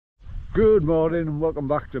Good morning and welcome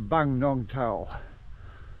back to Bang Nongtao.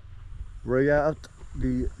 We're at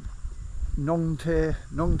the Nongtao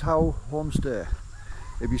homestay.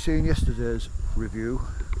 If you've seen yesterday's review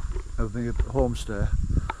of the homestay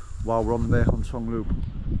while we're on the Mae Hon Son Loop,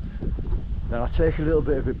 then I take a little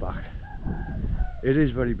bit of it back. It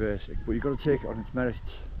is very basic, but you've got to take it on its merits.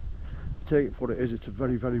 Take it for what it is. It's a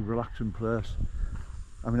very, very relaxing place.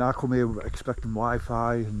 I mean, I come here expecting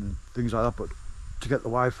Wi-Fi and things like that, but to get the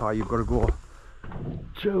Wi-Fi you've got to go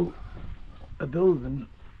to a building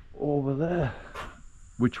over there,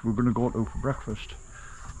 which we're going to go to for breakfast.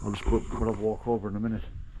 I'll just put a walk over in a minute.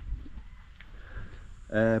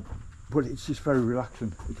 But it's just very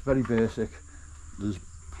relaxing. It's very basic. There's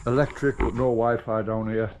electric but no Wi-Fi down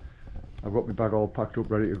here. I've got my bag all packed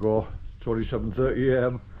up ready to go. It's only 7:30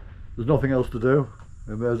 AM. There's nothing else to do.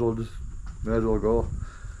 I may as well go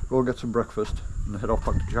and get some breakfast and head off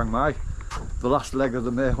back to Chiang Mai. The last leg of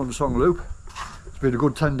the Mae Hon Son Loop. It's been a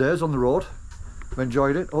good 10 days on the road. I've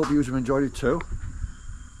enjoyed it. Hope you have enjoyed it too.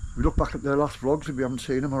 We look back at their last vlogs if you haven't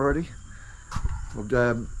seen them already. But,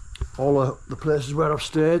 all the places where I've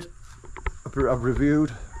stayed, I've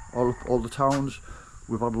reviewed all the towns.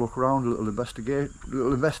 We've had a look around, a little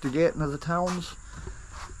investigating of the towns.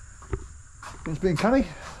 It's been canny.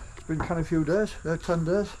 It's been a canny few days, 10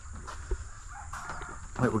 days.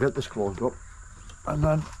 Right, we'll get this closed up and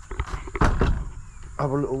then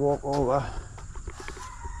have a little walk over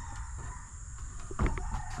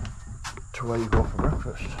to where you go for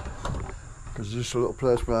breakfast, because there's just a little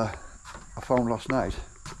place where I found last night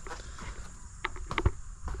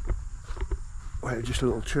where it's just a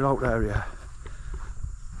little chill out area,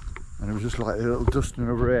 and it was just like a little dusting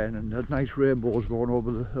of rain and had nice rainbows going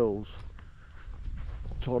over the hills.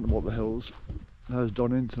 Talking about the hills, there's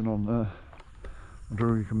Donington on there. I don't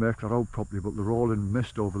know if you can make that out properly, but the rolling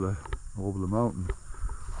mist over the mountain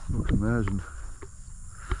looks amazing.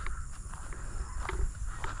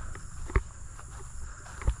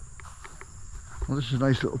 Well, this is a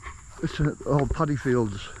nice little, it's all paddy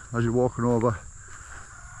fields as you're walking over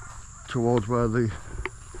towards where the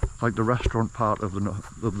restaurant part of the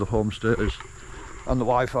homestay is, and the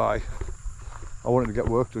Wi-Fi. I wanted to get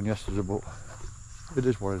work done yesterday, but it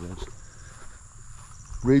is what it is.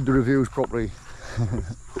 Read the reviews properly.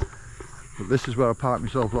 But this is where I parked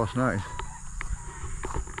myself last night.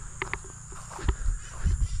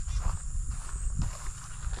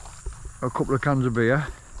 A couple of cans of beer,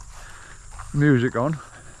 music on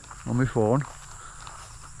my phone,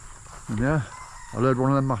 and yeah, I laid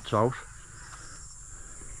one of them mats out,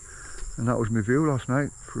 and that was my view last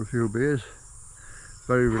night for a few beers.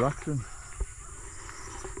 Very relaxing.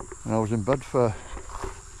 And I was in bed for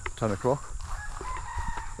 10 o'clock,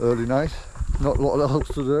 early night. Not a lot else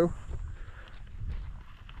to do.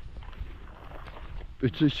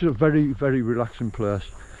 It's just a very, very relaxing place.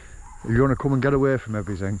 If you want to come and get away from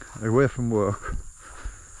everything, away from work,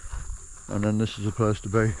 and then this is a place to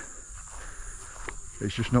be.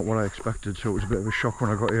 It's just not what I expected, so it was a bit of a shock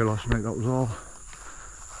when I got here last night, that was all.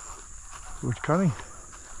 Which canny.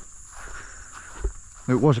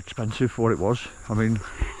 It was expensive for what it was. I mean,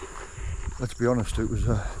 let's be honest, it was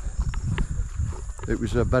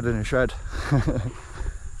a bed in a shed.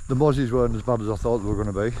 The mozzies weren't as bad as I thought they were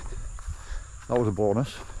going to be. That was a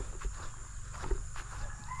bonus.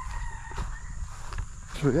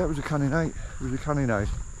 So yeah, it was a canny night. It was a canny night.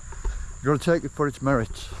 You've got to take it for its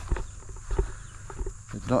merits.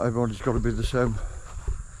 It's not everyone's got to be the same.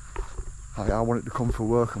 I wanted to come for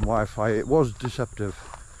work and Wi-Fi. It was deceptive,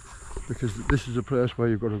 because this is a place where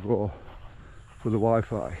you've got to go for the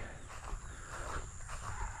Wi-Fi.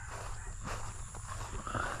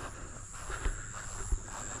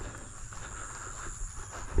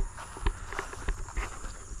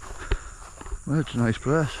 Well, it's a nice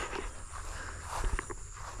place.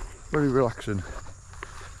 Very relaxing.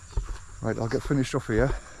 Right, I'll get finished off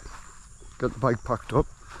here, get the bike packed up,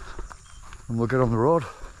 and we'll get on the road.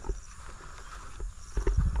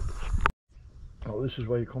 Oh, this is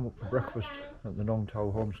where you come up for breakfast at the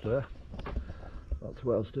Nongtao homestay. That's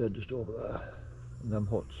where I stayed, just over there. And them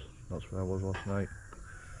huts, that's where I was last night.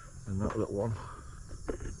 And that little one.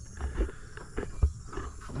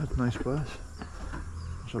 That's a nice place.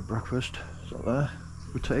 Let's have breakfast. Is that there?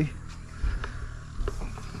 With tea.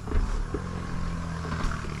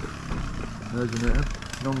 There's the name,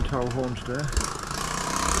 Nongtao homestay.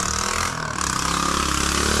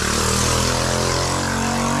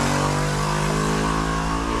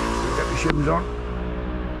 Get the shins on.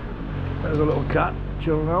 There's a little cat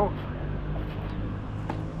chilling out.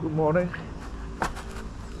 Good morning.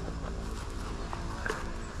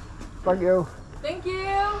 Thank you. Thank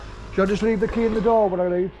you. Shall I just leave the key in the door when I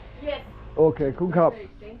leave? Yes. Okay, come cap.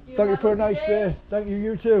 Thank you for a nice day. Thank you,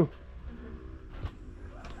 you too.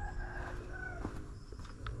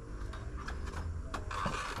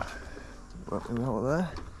 Working out there.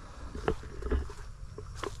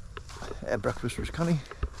 Yeah, breakfast was canny.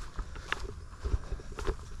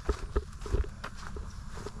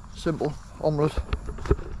 Simple omelette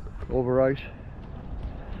over rice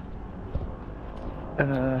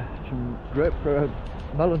and some grape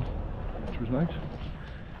melon, which was nice.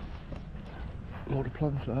 A load of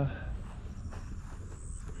plants there.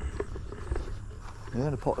 Yeah,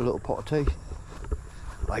 and a little pot of tea.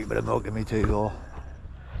 I like a bit of milk in me tea though.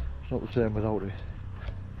 It's not the same without it.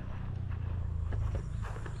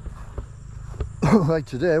 Right,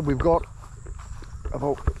 today we've got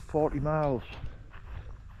about 40 miles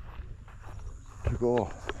to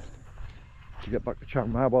go to get back to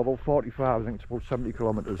Chiang Mai. Well, about 45, I think it's about 70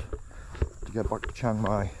 kilometres to get back to Chiang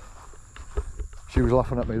Mai. She was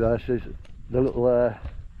laughing at me there. She's the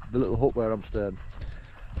little hut where I'm staying,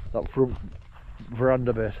 that front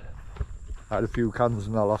veranda bit. I had a few cans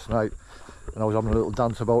in there last night and I was having a little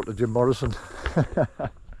dance about to Jim Morrison.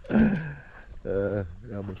 Yeah,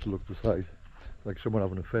 I must have looked aside like someone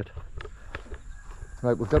having a fit.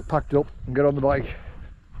 Right, we'll get packed up and get on the bike,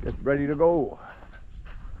 get ready to go.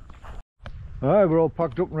 Alright, we're all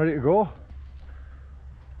packed up and ready to go.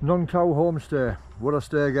 Nongtao homestay. Would I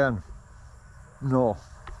stay again? No,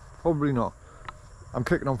 probably not. I'm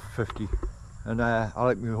kicking on for 50 and I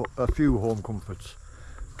like me a few home comforts.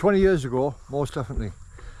 20 years ago, most definitely.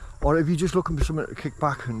 Or if you're just looking for something to kick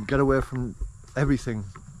back and get away from everything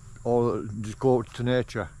or just go to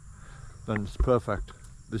nature, then it's perfect.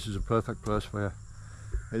 This is a perfect place for you.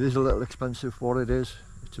 It is a little expensive for what it is.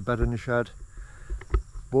 It's a bed in a shed,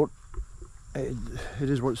 but it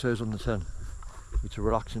is what it says on the tin. It's a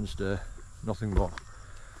relaxing stay, nothing more.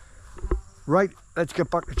 Right, let's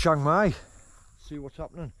get back to Chiang Mai, see what's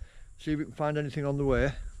happening, see if we can find anything on the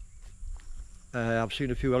way. I've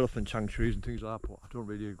seen a few elephant sanctuaries and things like that, but I don't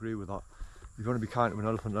really agree with that. If you're going to be kind to an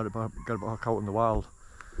elephant, let it get back out in the wild.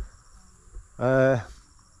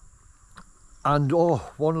 And oh,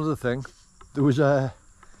 one other thing, there was a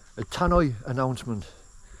tannoy announcement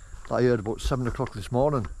that I heard about 7 o'clock this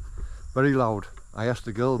morning, very loud. I asked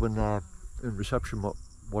the girl when in reception what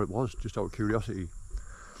it was, just out of curiosity.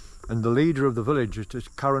 And the leader of the village, it's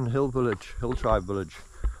Karen Hill Tribe village,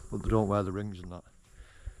 but they don't wear the rings and that.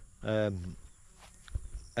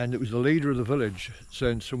 And it was the leader of the village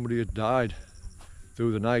saying somebody had died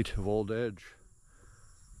through the night of old age,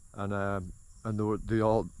 and they're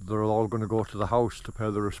all going to go to the house to pay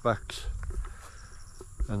their respects.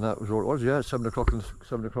 And that was what it was. Yeah, 7 o'clock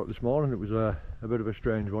this morning. It was a bit of a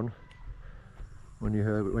strange one when you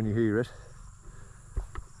hear it.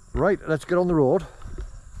 Right, let's get on the road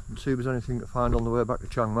and see if there's anything to find on the way back to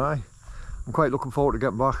Chiang Mai. I'm quite looking forward to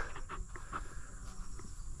getting back.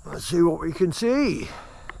 Let's see what we can see.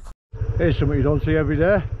 Here's something you don't see every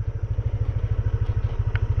day.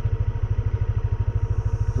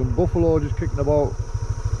 Some buffalo just kicking about.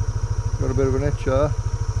 Got a bit of an itch there.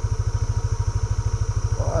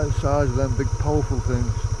 Oh, the size of them big powerful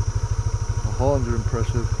things. The horns are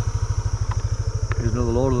impressive. There's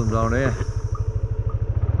another load of them down here.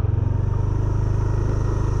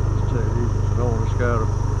 Let's take it easy, so I don't want to scare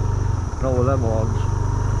them. Not with them horns.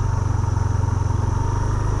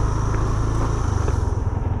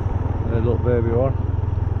 There's a little baby one.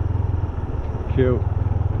 Cute.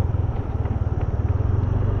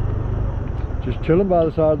 Just chilling by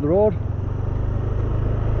the side of the road.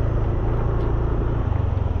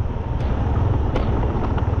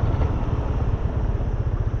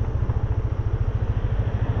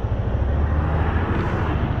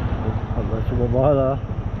 There's someone by there,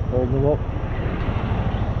 holding them up.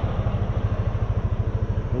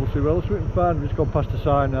 We'll see what else we can find. We've just gone past a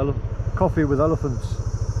sign, coffee with elephants.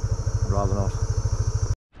 Rather not.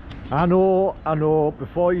 I know,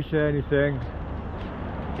 before you say anything,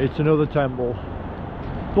 it's another temple,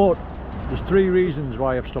 but there's 3 reasons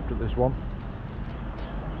why I've stopped at this one.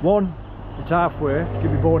 1, it's halfway to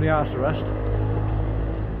give me bony arse a rest.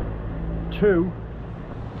 2,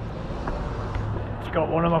 it's got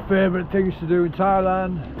one of my favourite things to do in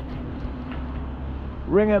Thailand,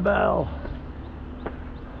 ring a bell.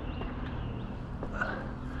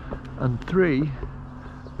 And 3,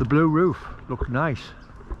 the blue roof looked nice,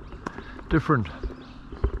 different.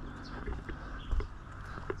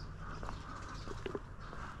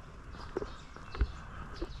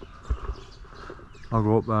 I'll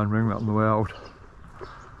go up there and ring that on the way out.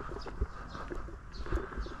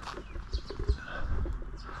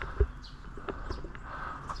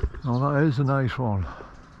 Oh, that is a nice one.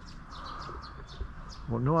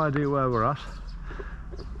 But no idea where we're at.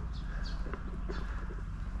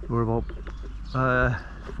 We're about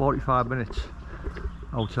 45 minutes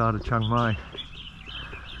outside of Chiang Mai.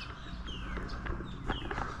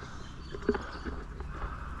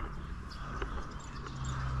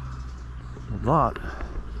 That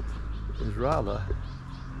is rather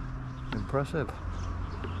impressive.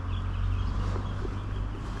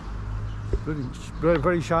 Very,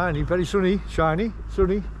 very shiny, very sunny, shiny,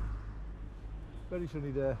 sunny. Very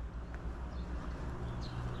sunny day.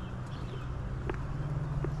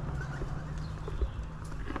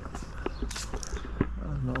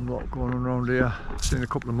 There's not a lot going on around here. I've seen a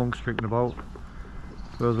couple of monks kicking about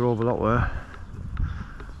further over that way.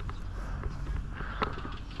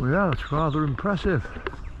 Well, yeah, it's rather impressive.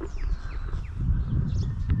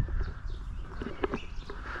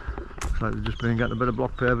 Looks like they've just been getting a bit of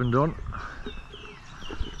block paving done.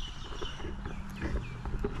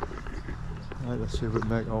 Right, let's see if we can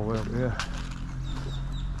make our way up here.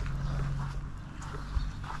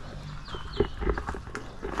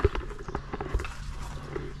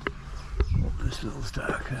 Up this little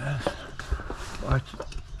staircase. Right,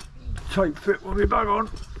 tight fit with my bag on.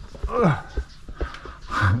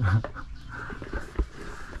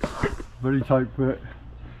 Very tight fit.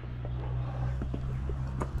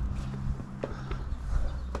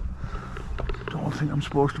 Don't think I'm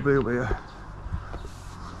supposed to be up here.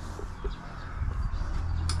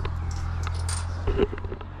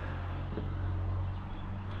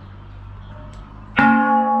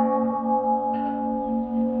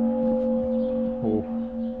 Oh,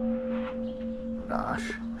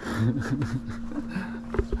 gosh.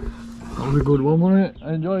 That was a good one, wasn't it?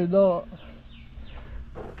 I enjoyed that.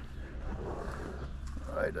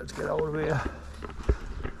 Right, let's get out of here.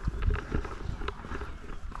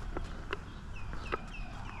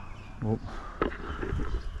 Oh,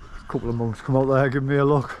 a couple of monks come out there, give me a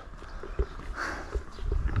look.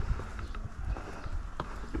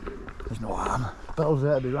 There's no harm. Bell's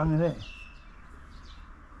there to be rang, innit?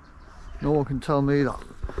 No one can tell me that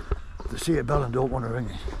they see a bell and don't want to ring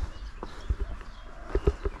it.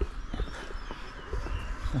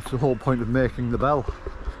 That's the whole point of making the bell,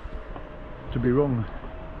 to be rung.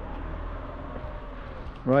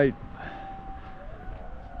 Right,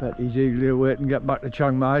 Betty's eagerly awaiting to get back to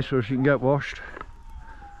Chiang Mai so she can get washed.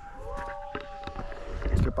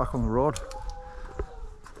 Let's get back on the road.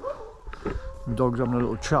 The dog's having a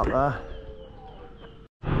little chat there.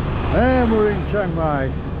 And we're in Chiang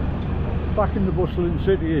Mai, back in the bustling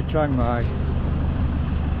city of Chiang Mai.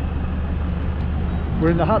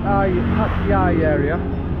 We're in the Hat Yai area,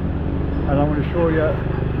 and I'm going to show you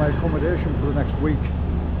my accommodation for the next week.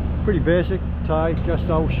 Pretty basic, Thai guest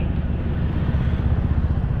house.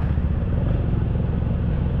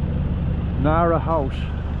 Nara House,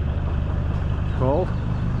 it's called.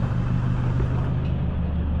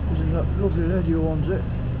 Isn't that lovely lady who owns it?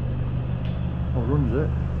 Or runs it?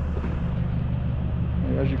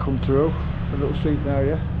 As you come through, a little seating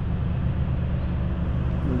area.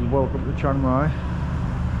 There's welcome to Chiang Mai.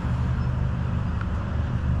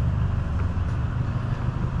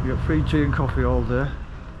 You get free tea and coffee all day.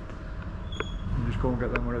 You just go and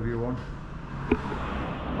get them wherever you want.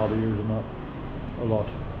 I'll be using that a lot.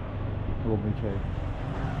 Love me tea.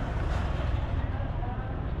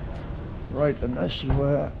 Right, and this is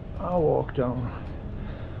where I walk down.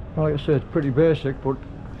 Like I said, it's pretty basic, but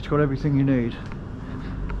it's got everything you need.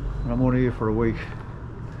 And I'm only here for a week.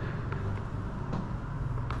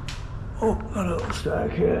 Oh, a little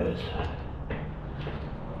staircase.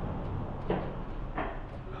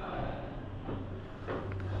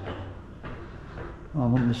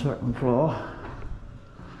 I'm on the second floor.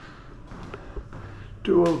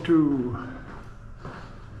 202.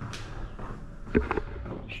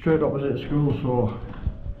 Straight opposite school, so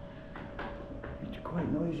it's quite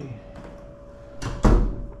noisy.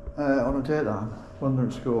 On a daytime when they're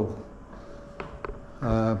at school.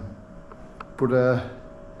 But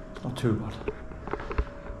it's not too bad.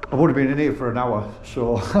 I've only been in here for an hour,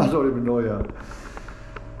 so I don't even know yet.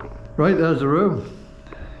 Right, there's the room.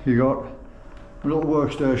 You got a little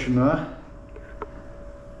workstation there.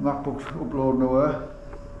 MacBook's uploading away.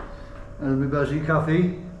 There's my Bezzy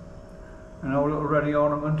Kathy. And our little Rennie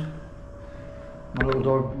ornament. My little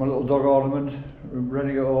dog ornament,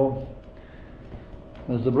 Rennie at home.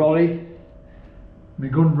 There's the brolly. My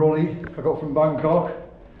gun brolly I got from Bangkok.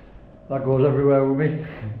 That goes everywhere with me.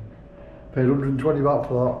 Paid 120 baht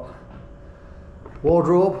for that.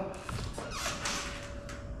 Wardrobe.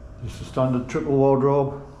 Just a standard triple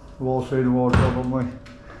wardrobe. We've all seen a wardrobe, haven't we?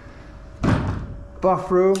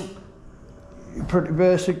 Bathroom. Pretty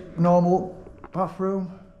basic, normal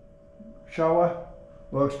bathroom. Shower.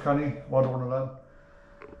 works canny, one of them.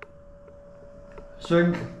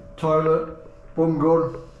 Sink, toilet, bum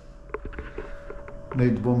gun.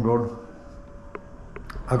 Need the bum gun.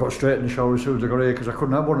 I got straight in the shower as soon as I got here because I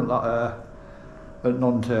couldn't have one at that at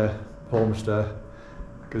Nongtao homestay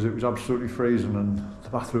because it was absolutely freezing and the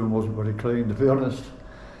bathroom wasn't very clean, to be honest.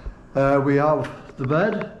 We have the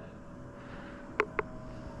bed,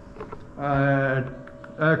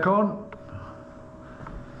 aircon,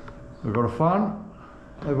 we've got a fan,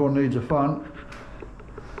 everyone needs a fan,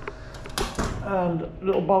 and a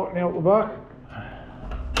little balcony out the back.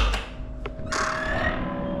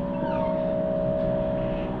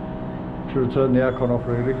 Should have turned the aircon off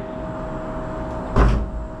really.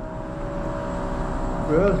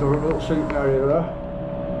 There's a little seating area there.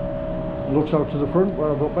 It looks out to the front where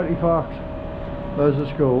I've got Betty parked. There's the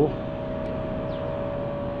school.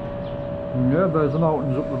 And yeah, there's the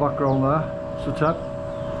mountains up the background there. Satep.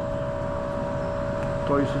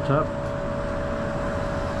 Toy Satep.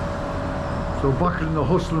 So back in the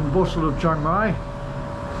hustle and bustle of Chiang Mai.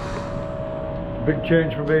 Big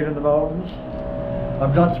change from being in the mountains.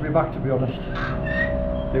 I'm glad to be back, to be honest.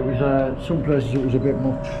 It was some places it was a bit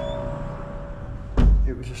much.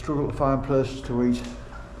 It was a struggle to find places to eat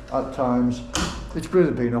at times. It's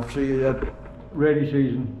really been obviously rainy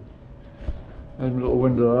season and a little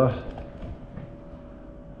window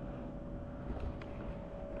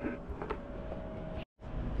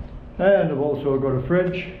there. And I've also got a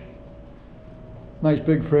fridge. Nice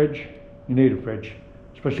big fridge. You need a fridge,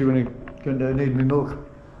 especially when you can need my milk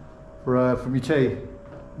for my tea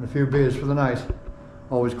and a few beers for the night.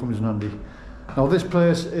 Always comes in handy. Now this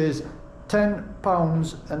place is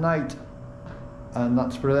 £10 a night, and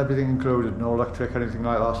that's for everything included, no electric, anything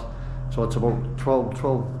like that. So it's about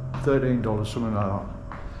 $13, something like that.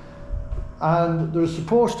 And there's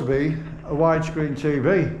supposed to be a widescreen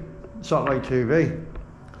TV, satellite TV,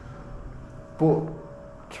 but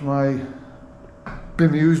to my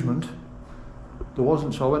bemusement there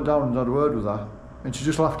wasn't, so I went down and had a word with her and she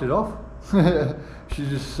just laughed it off. She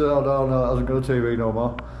just said, oh no, it hasn't got a TV no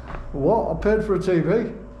more. What? I paid for a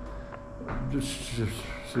TV?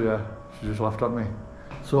 Yeah, she just laughed at me.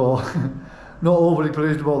 So, not overly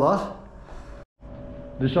pleased about that.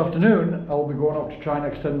 This afternoon, I'll be going up to try and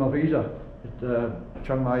extend my visa at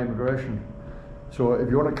Chiang Mai immigration. So if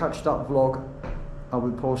you want to catch that vlog, I'll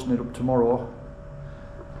be posting it up tomorrow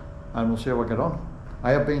and we'll see how I get on.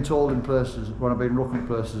 I have been told in places, when I've been looking at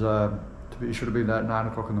places, you should have been there at 9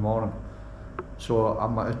 o'clock in the morning. So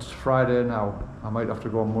it's Friday now, I might have to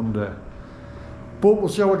go on Monday. But we'll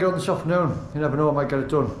see how I get on this afternoon. You never know, I might get it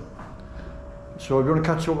done. So if you want to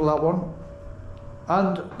catch up with that one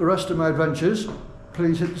and the rest of my adventures,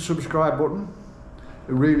 please hit the subscribe button.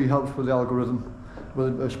 It really helps with the algorithm,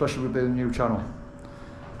 especially with being a new channel.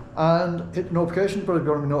 And hit the notification bell if you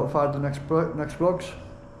want to be notified of the next vlogs.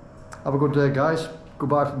 Have a good day, guys.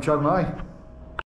 Goodbye from Chiang Mai.